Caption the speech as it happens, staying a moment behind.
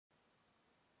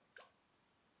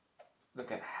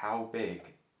look at how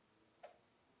big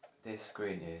this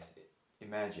screen is.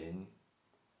 Imagine,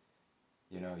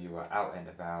 you are out and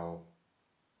about,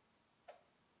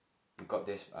 you got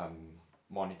this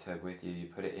monitor with you, you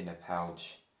put it in a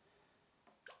pouch.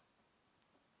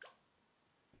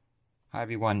 Hi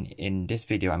everyone, in this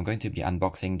video I'm going to be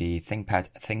unboxing the ThinkPad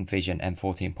Thinkvision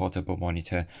M14 portable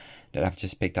monitor that I've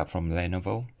just picked up from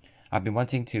Lenovo. I've been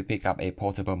wanting to pick up a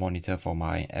portable monitor for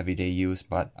my everyday use,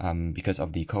 but because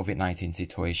of the COVID-19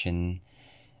 situation,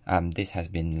 this has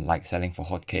been like selling for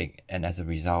hotcake, and as a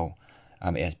result,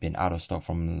 it has been out of stock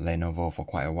from Lenovo for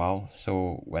quite a while.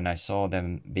 So when I saw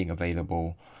them being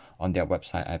available on their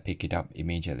website, I picked it up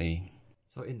immediately.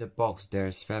 So in the box,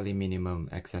 there's fairly minimum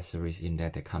accessories in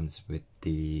there that comes with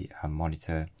the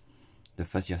monitor. The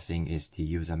first you're seeing is the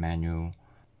user manual.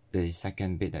 The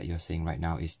second bit that you're seeing right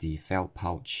now is the felt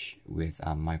pouch with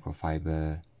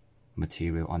microfiber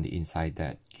material on the inside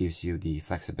that gives you the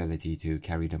flexibility to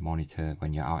carry the monitor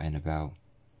when you're out and about.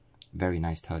 Very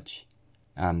nice touch.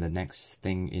 The next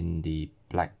thing in the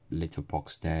black little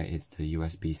box there is the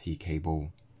USB-C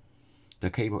cable. The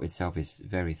cable itself is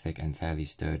very thick and fairly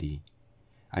sturdy.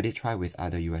 I did try with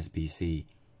other USB-C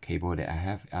cable that I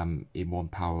have, it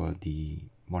won't power the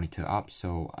monitor up,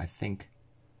 so I think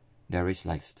there is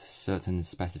like certain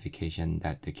specification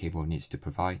that the cable needs to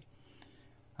provide.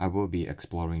 I will be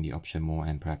exploring the option more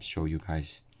and perhaps show you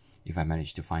guys if I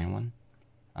manage to find one.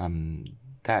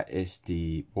 That is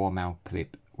the wall mount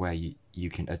clip where you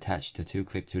can attach the two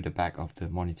clips to the back of the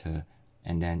monitor,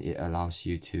 and then it allows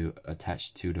you to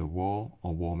attach to the wall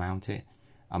or wall mount it.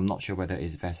 I'm not sure whether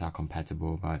it's VESA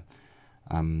compatible, but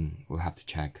we'll have to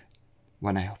check.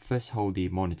 When I first hold the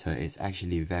monitor, it's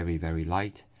actually very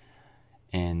light,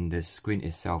 and the screen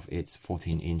itself, it's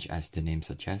 14-inch as the name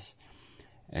suggests.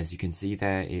 As you can see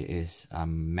there, it is a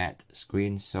matte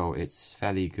screen, so it's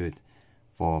fairly good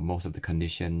for most of the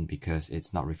condition because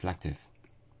it's not reflective.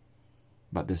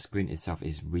 But the screen itself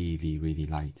is really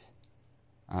light.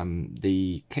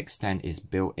 The kickstand is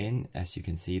built in, as you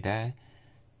can see there.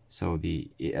 So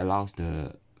it allows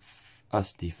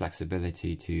us the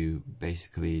flexibility to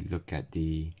basically look at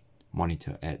the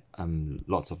monitor at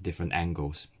lots of different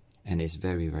angles, and it's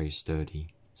very sturdy.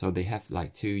 So they have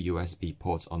like two USB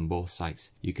ports on both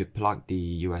sides. You could plug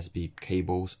the USB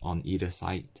cables on either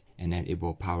side, and then it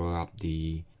will power up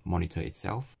the monitor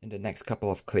itself. In the next couple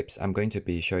of clips, I'm going to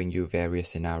be showing you various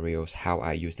scenarios how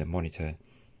I use the monitor.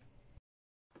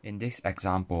 In this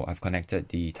example, I've connected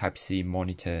the Type-C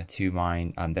monitor to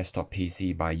my desktop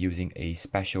PC by using a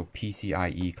special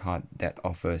PCIe card that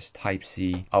offers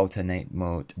Type-C alternate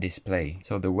mode display.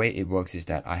 So the way it works is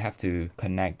that I have to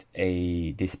connect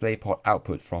a DisplayPort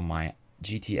output from my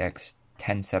GTX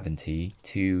 1070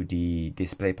 to the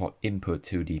DisplayPort input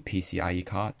to the PCIe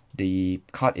card. The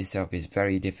card itself is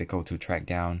very difficult to track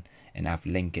down, and I've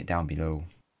linked it down below.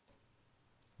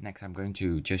 Next, I'm going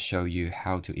to just show you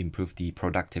how to improve the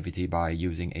productivity by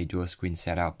using a dual screen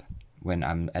setup when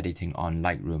I'm editing on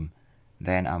Lightroom.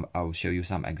 Then I'll show you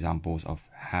some examples of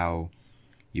how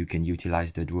you can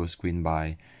utilize the dual screen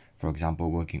by, for example,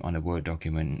 working on a Word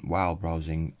document while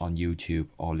browsing on YouTube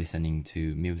or listening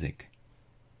to music.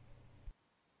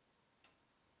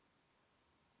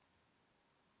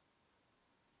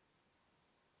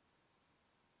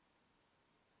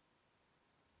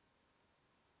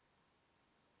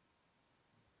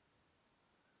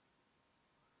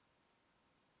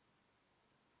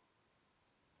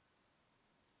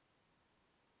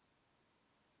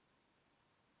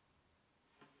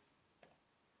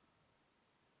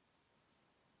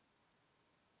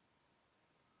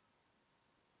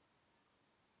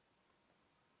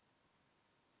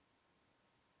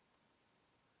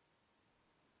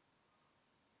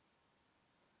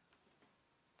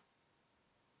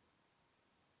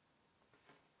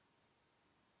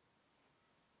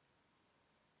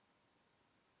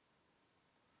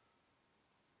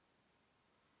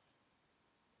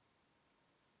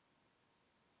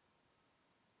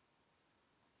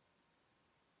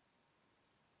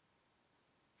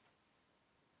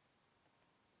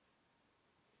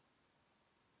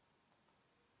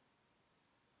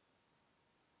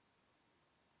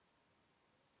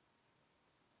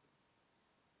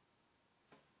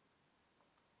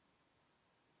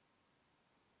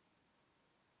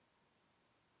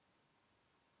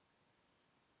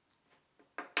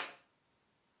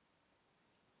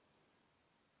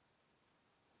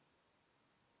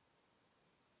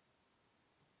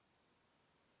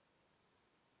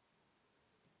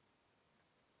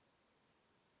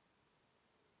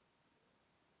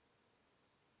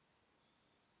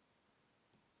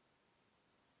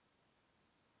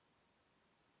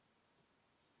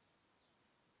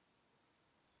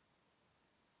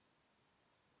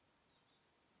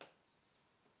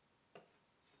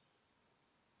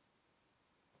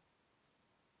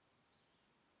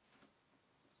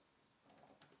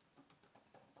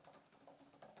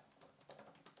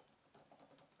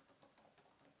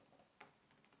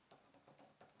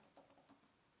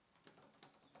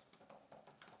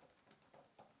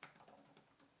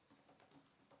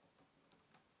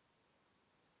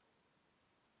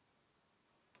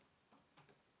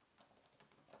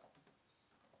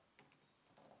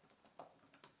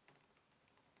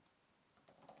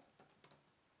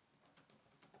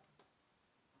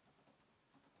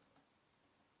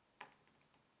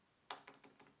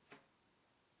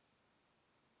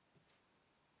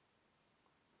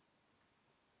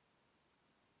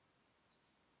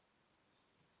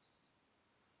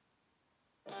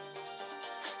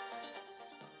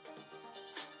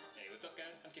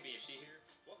 PhD here.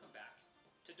 Welcome back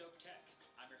to Dope Tech.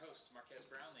 I'm your host, Marquez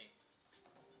Brownlee.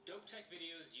 Dope Tech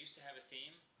videos used to have a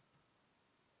theme.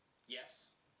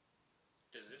 Yes.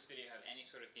 Does this video have any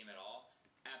sort of theme at all?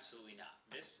 Absolutely not.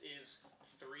 This is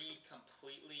 3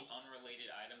 completely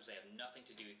unrelated items. They have nothing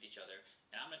to do with each other.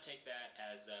 And I'm going to take that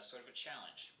as sort of a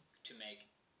challenge to make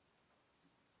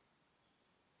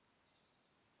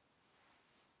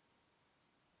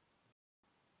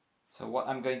So what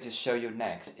I'm going to show you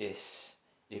next is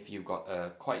if you've got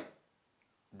a quite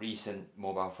recent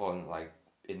mobile phone, like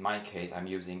in my case I'm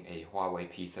using a Huawei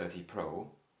P30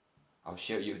 Pro. I'll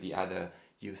show you the other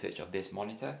usage of this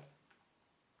monitor.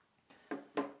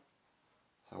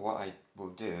 So what I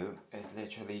will do is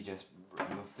literally just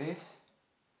remove this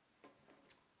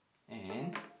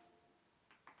and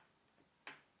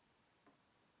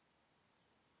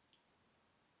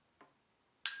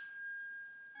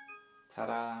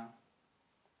ta-da!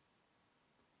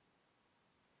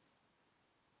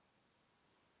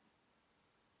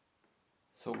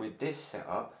 So with this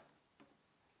setup,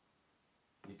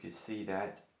 you could see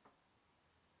that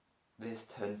this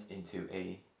turns into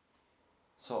a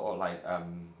sort of like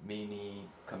mini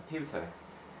computer.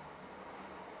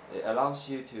 It allows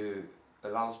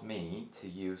me to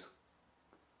use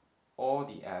all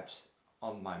the apps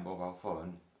on my mobile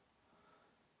phone.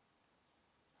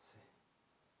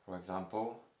 For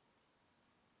example,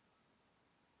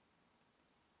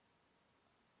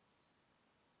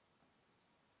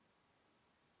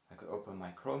 I could open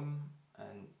my Chrome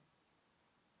and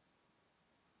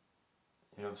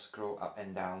scroll up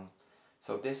and down.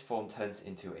 So this phone turns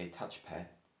into a touchpad.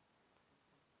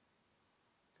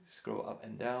 Scroll up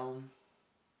and down.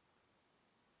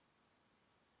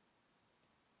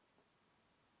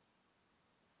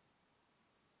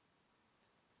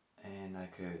 And I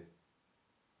could,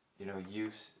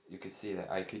 you could see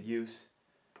that I could use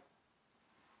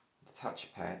the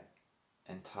touchpad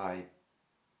and type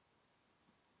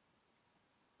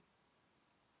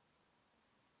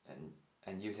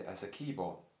and use it as a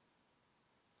keyboard.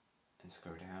 And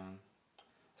scroll down.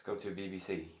 Let's go to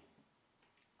bbc.co.uk.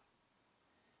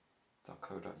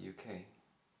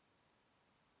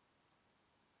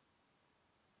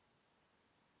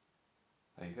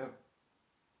 There you go.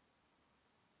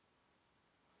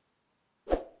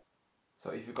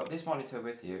 So if you've got this monitor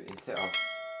with you, instead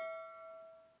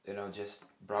of just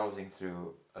browsing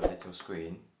through a little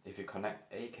screen, if you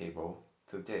connect a cable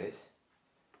to this,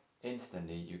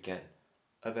 instantly you get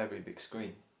a very big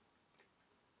screen.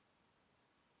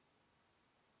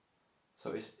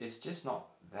 So it's just not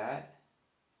that.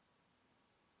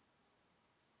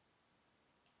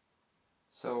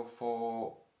 So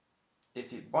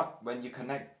when you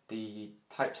connect the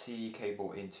Type-C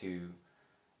cable into,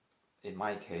 in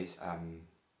my case,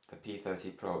 the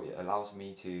P30 Pro, it allows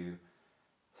me to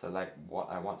select what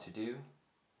I want to do,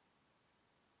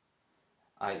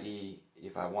 i.e.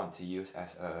 if I want to use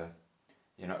as a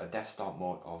desktop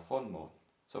mode or phone mode.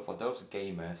 So for those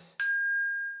gamers,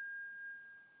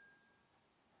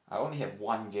 I only have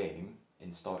one game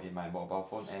installed in my mobile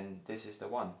phone, and this is the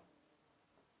one.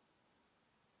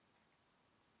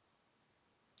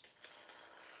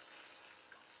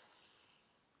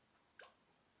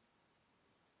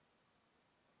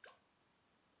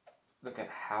 Look at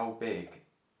how big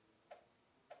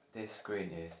this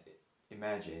screen is.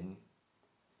 Imagine,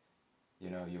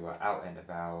 you are out and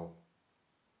about,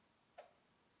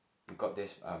 you've got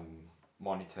this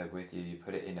monitor with you, you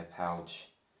put it in a pouch.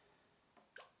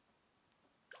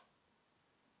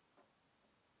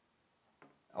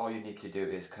 All you need to do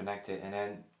is connect it and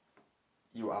then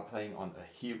you are playing on a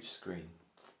huge screen.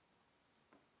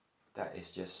 That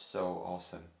is just so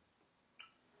awesome.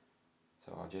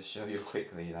 So I'll just show you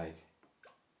quickly,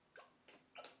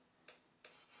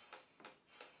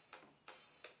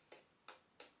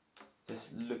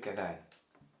 just look at that.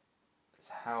 It's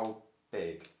how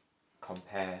big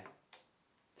compared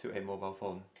to a mobile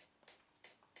phone.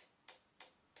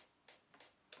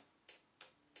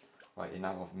 Right,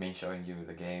 enough of me showing you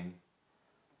the game.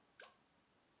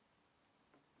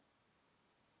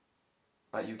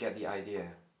 But you get the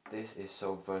idea. This is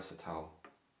so versatile.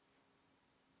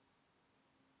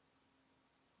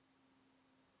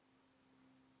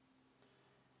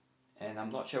 And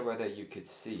I'm not sure whether you could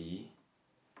see,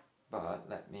 but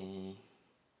let me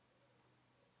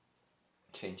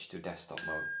change to desktop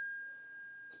mode.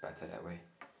 It's better that way.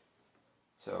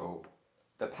 So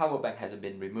the power bank hasn't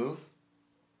been removed,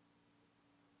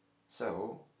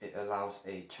 so it allows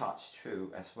a charge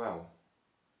through as well.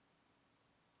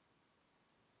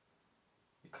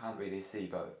 You can't really see,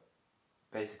 but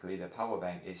basically the power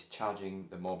bank is charging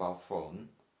the mobile phone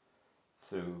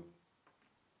through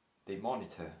the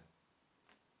monitor.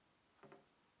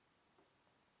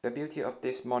 The beauty of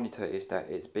this monitor is that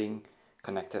it's being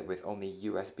connected with only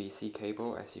USB-C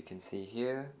cable, as you can see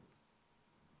here.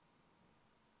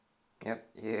 Yep,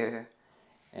 here.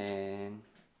 And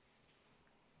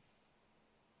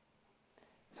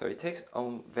so it takes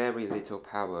on very little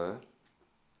power.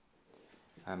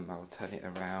 I'll turn it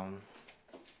around.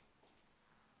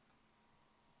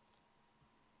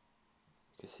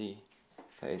 You can see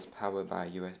that it's powered by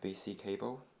USB-C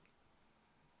cable.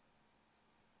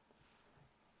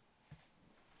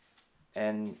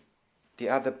 And the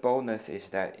other bonus is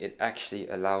that it actually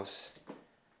allows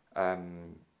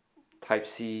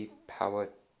Type-C power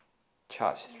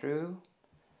charge through.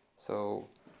 So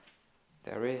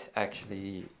there is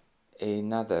actually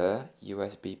another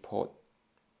USB port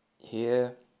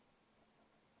here.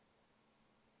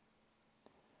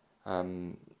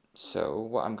 So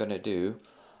what I'm gonna do,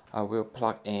 I will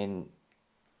plug in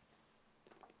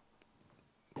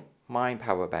my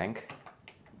power bank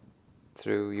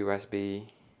through USB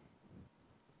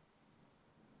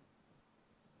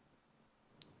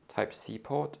Type-C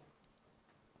port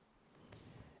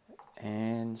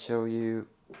and show you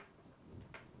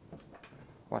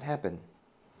what happened.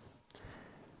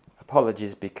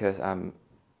 Apologies because I'm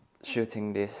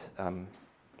shooting this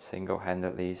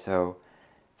single-handedly, so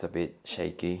it's a bit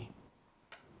shaky.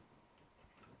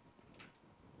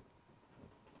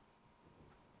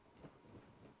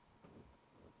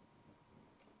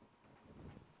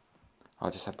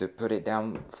 I'll just have to put it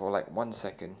down for like 1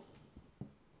 second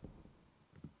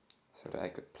so that I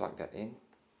could plug that in.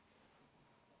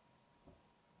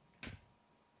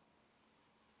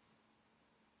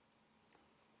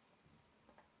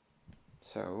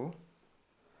 So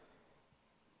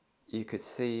you could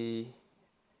see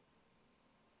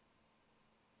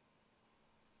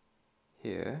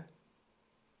here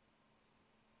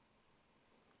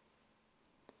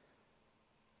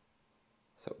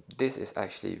so this is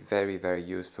actually very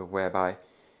useful, whereby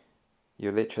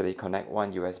you literally connect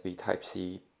one USB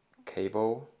Type-C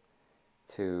cable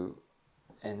to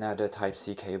another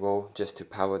Type-C cable just to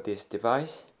power this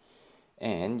device,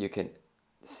 and you can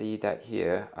see that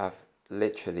here I've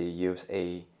literally used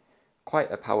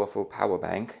quite a powerful power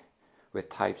bank with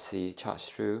Type-C charged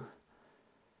through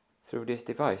this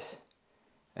device,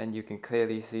 and you can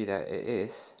clearly see that it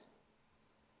is,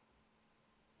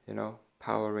 you know,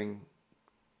 powering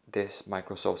this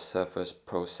Microsoft Surface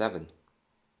Pro 7.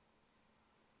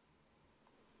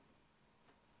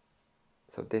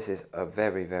 So this is a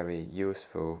very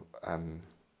useful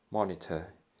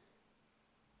monitor.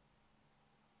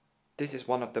 This is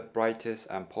one of the brightest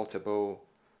portable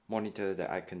monitor that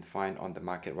I can find on the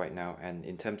market right now, and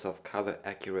in terms of color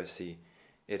accuracy,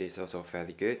 it is also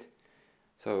fairly good.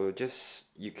 So just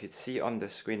you could see on the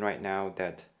screen right now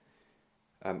that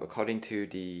according to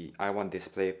the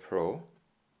I1display Pro,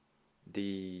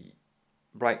 the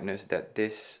brightness that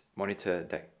this monitor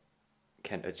that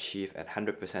can achieve at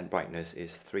 100% brightness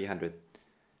is 300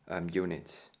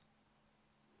 units,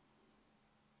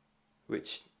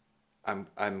 which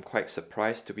I'm quite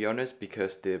surprised, to be honest,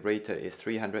 because the rated is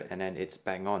 300 and then it's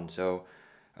bang on. So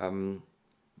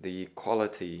the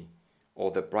quality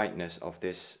or the brightness of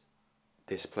this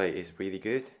display is really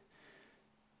good.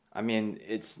 I mean,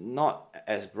 it's not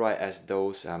as bright as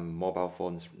those mobile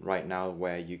phones right now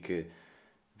where you could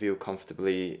view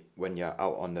comfortably when you're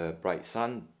out on the bright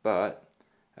sun, but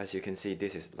as you can see,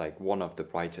 this is like one of the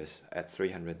brightest at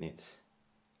 300 nits.